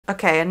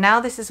Okay, and now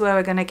this is where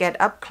we're gonna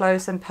get up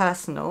close and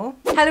personal.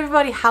 Hello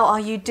everybody, how are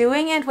you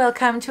doing? And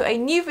welcome to a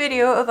new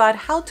video about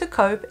how to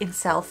cope in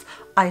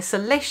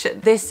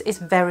self-isolation. This is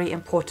very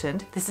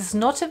important. This is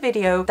not a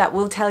video that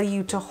will tell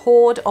you to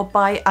hoard or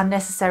buy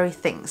unnecessary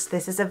things.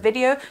 This is a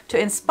video to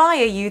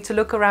inspire you to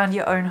look around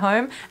your own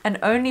home and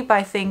only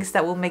buy things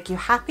that will make you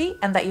happy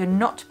and that you're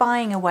not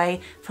buying away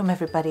from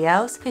everybody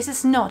else. This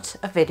is not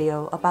a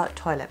video about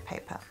toilet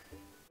paper.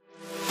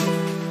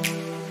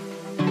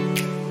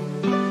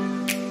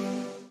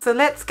 So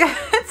let's get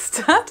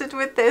started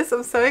with this.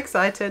 I'm so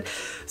excited.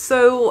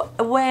 So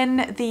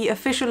when the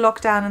official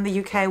lockdown in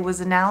the UK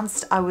was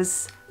announced, I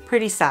was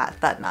pretty sad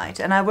that night.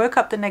 And I woke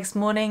up the next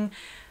morning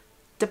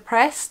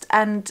depressed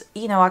and,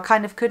 you know, I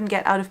kind of couldn't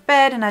get out of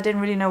bed and I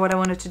didn't really know what I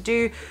wanted to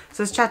do.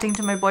 So I was chatting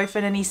to my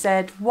boyfriend and he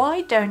said,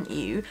 why don't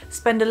you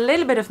spend a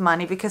little bit of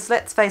money, because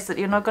let's face it,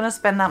 you're not going to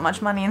spend that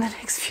much money in the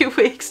next few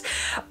weeks,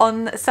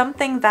 on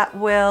something that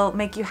will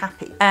make you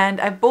happy.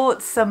 And I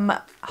bought some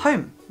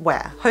home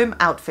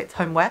outfits.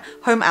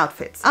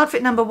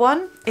 Outfit number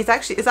one is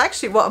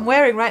actually what I'm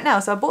wearing right now.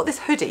 So I bought this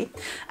hoodie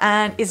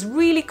and it's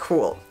really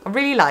cool. I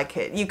really like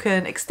it. You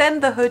can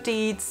extend the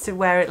hoodie to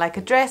wear it like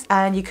a dress,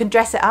 and you can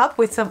dress it up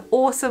with some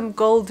awesome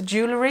gold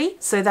jewelry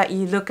so that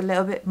you look a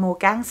little bit more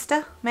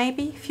gangster,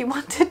 maybe, if you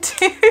wanted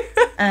to.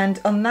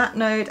 And on that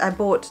note, I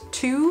bought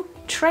two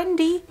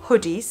trendy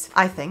hoodies,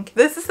 I think.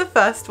 This is the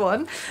first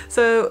one.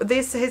 So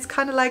this is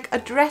kind of like a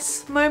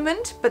dress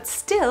moment, but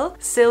still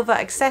silver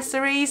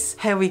accessories.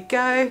 Here we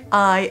go.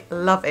 I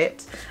love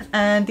it.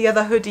 And the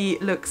other hoodie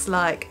looks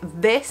like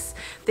this.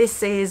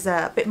 This is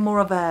a bit more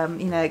of a,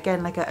 you know,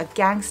 again, like a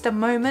gangster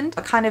moment.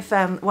 I kind of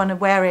want to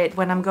wear it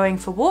when I'm going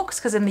for walks,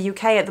 because in the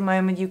UK at the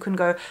moment you can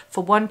go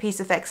for one piece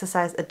of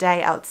exercise a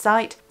day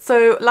outside.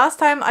 So last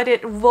time I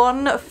did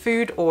one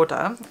food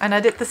order and I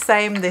did the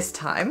same this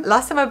time.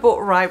 Last time I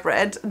bought rye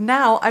bread,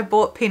 now I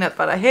bought peanut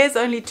butter. Here's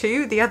only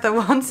two, the other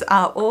ones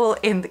are all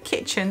in the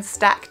kitchen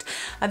stacked.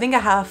 I think I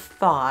have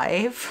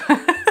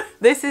 5.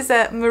 This is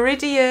a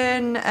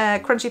Meridian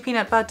crunchy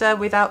peanut butter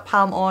without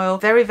palm oil.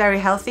 Very, very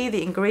healthy.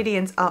 The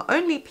ingredients are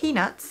only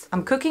peanuts.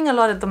 I'm cooking a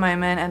lot at the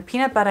moment and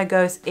peanut butter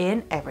goes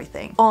in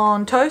everything.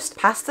 On toast,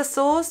 pasta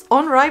sauce.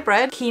 On rye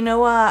bread,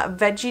 quinoa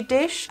veggie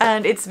dish.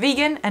 And it's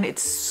vegan and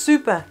it's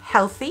super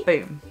healthy.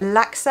 Boom.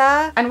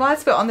 Laksa. And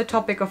whilst we're on the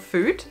topic of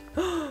food,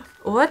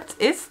 what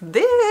is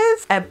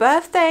this? A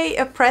birthday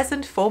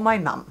present for my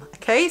mum.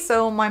 Okay,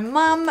 so my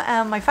mum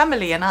and my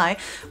family and I,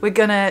 we're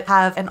gonna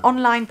have an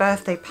online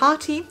birthday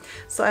party.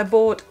 So I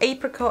bought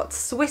apricot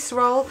Swiss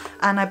roll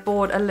and I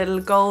bought a little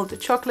gold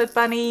chocolate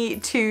bunny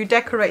to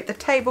decorate the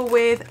table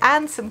with,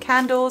 and some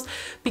candles,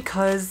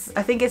 because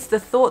I think it's the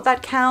thought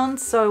that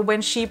counts. So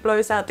when she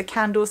blows out the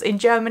candles in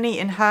Germany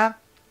in her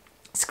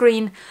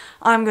screen,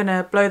 I'm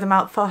gonna blow them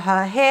out for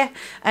her here,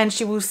 and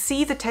she will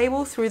see the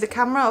table through the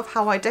camera of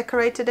how I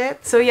decorated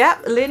it. So yeah,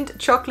 Lindt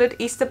chocolate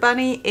Easter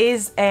bunny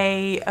is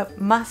a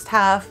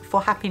must-have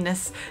for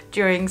happiness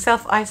during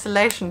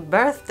self-isolation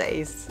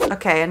birthdays.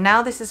 Okay, and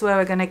now this is where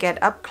we're gonna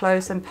get up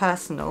close and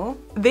personal.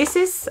 This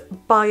is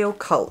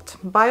Biocult.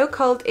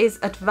 Biocult is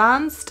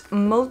advanced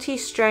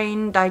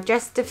multi-strain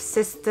digestive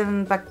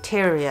system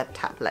bacteria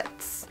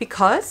tablets,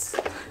 because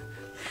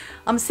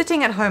I'm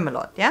sitting at home a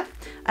lot, yeah?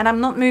 And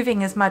I'm not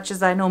moving as much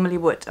as I normally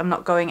would. I'm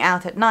not going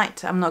out at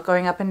night. I'm not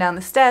going up and down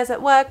the stairs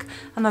at work.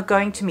 I'm not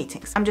going to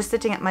meetings. I'm just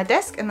sitting at my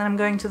desk, and then I'm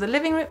going to the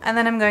living room, and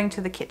then I'm going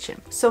to the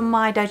kitchen. So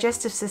my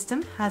digestive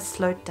system has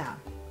slowed down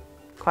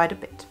quite a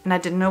bit. And I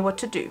didn't know what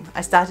to do.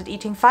 I started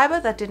eating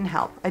fiber, that didn't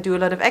help. I do a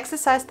lot of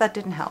exercise, that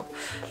didn't help.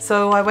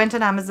 So I went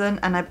on Amazon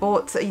and I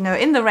bought, you know,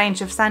 in the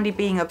range of Sandy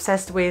being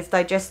obsessed with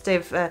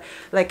digestive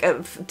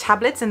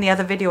tablets. In the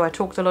other video I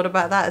talked a lot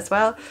about that as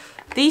well.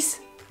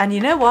 These, and you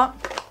know what?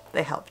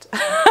 They helped.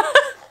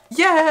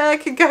 Yeah, I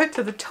can go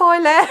to the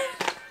toilet.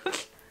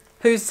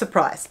 Who's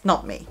surprised?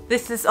 Not me.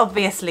 This is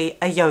obviously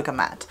a yoga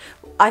mat.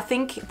 I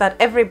think that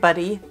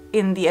everybody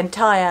in the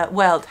entire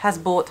world has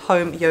bought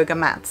home yoga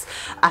mats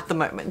at the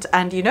moment.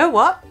 And you know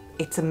what?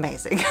 It's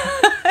amazing.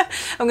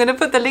 I'm going to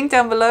put the link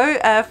down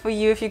below for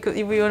you if you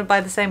want to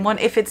buy the same one,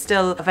 if it's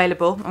still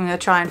available. I'm going to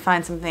try and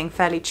find something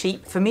fairly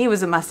cheap. For me, it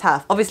was a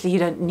must-have. Obviously, you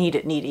don't need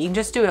it. You can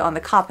just do it on the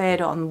carpet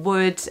or on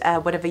wood,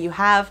 whatever you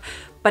have.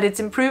 But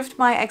it's improved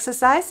my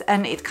exercise,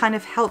 and it kind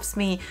of helps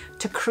me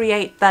to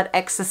create that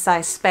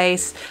exercise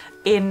space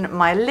in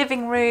my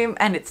living room,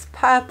 and it's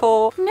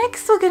purple.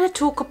 Next, we're going to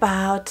talk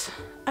about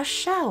a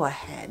shower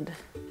head.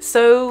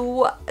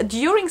 So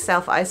during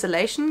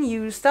self-isolation,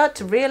 you start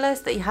to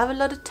realize that you have a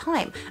lot of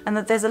time and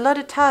that there's a lot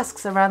of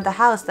tasks around the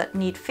house that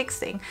need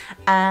fixing,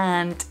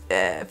 and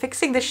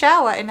fixing the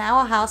shower in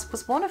our house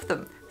was one of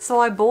them. So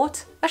I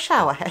bought a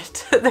shower head.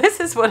 This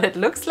is what it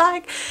looks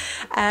like,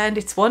 and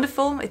it's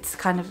wonderful. It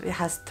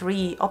has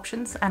 3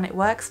 options and it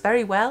works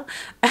very well.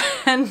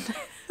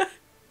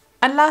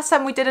 And last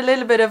time we did a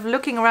little bit of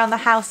looking around the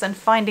house and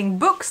finding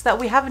books that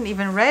we haven't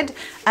even read,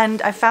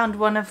 and I found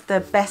one of the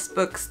best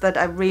books that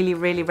I really,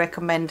 really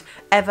recommend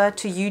ever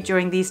to you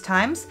during these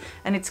times,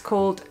 and it's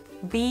called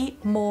Be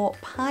More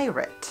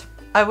Pirate.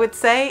 I would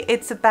say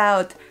it's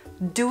about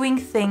doing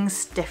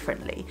things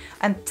differently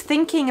and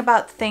thinking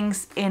about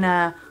things in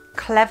a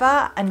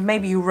clever and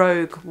maybe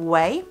rogue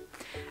way.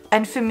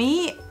 And for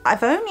me,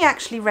 I've only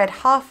actually read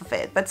half of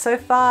it, but so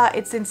far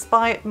it's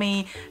inspired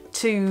me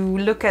to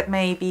look at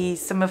maybe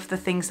some of the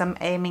things I'm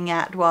aiming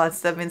at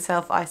whilst I'm in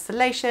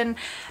self-isolation,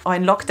 or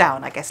in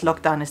lockdown, I guess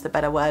lockdown is the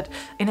better word,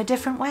 in a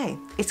different way.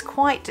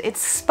 It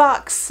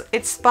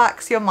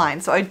sparks your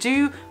mind. So I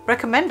do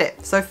recommend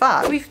it so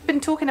far. We've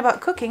been talking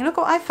about cooking. Look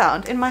what I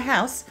found in my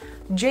house.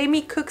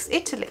 Jamie Cooks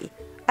Italy.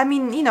 I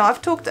mean, you know,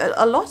 I've talked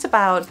a lot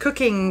about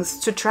cooking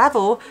to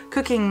travel,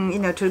 cooking, you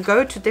know, to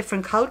go to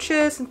different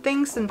cultures and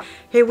things. And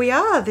here we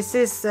are. This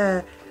is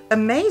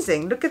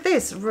amazing. Look at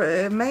this.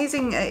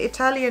 Amazing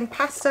Italian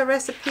pasta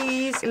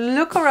recipes.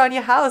 Look around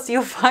your house.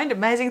 You'll find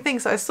amazing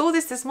things. So I saw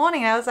this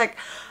morning and I was like,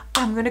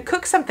 I'm going to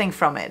cook something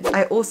from it.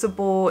 I also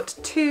bought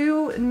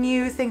 2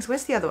 new things.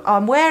 Where's the other one? Oh,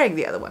 I'm wearing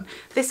the other one.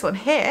 This one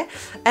here.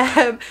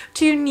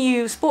 2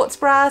 new sports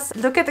bras.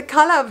 Look at the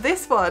color of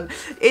this one.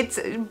 It's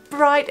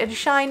bright and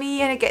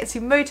shiny and it gets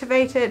you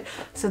motivated.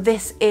 So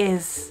this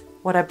is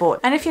what I bought.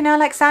 And if you're now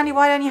like, Sandy,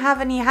 why don't you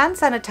have any hand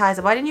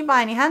sanitizer? Why didn't you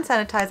buy any hand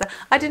sanitizer?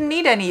 I didn't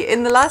need any.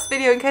 In the last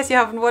video, in case you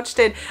haven't watched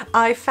it,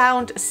 I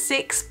found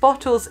 6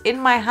 bottles in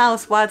my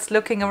house whilst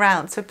looking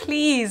around. So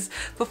please,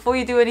 before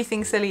you do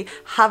anything silly,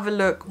 have a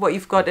look what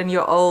you've got in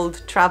your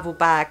old travel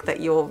bag that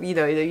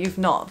you've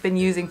not been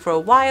using for a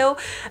while.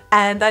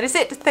 And that is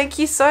it. Thank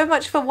you so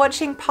much for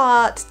watching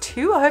part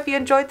 2. I hope you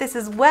enjoyed this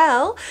as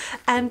well.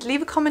 And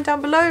leave a comment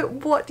down below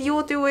what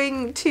you're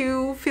doing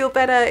to feel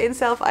better in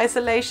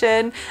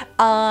self-isolation.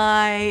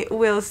 I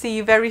will see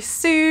you very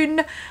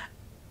soon.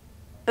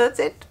 That's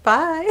it.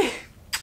 Bye.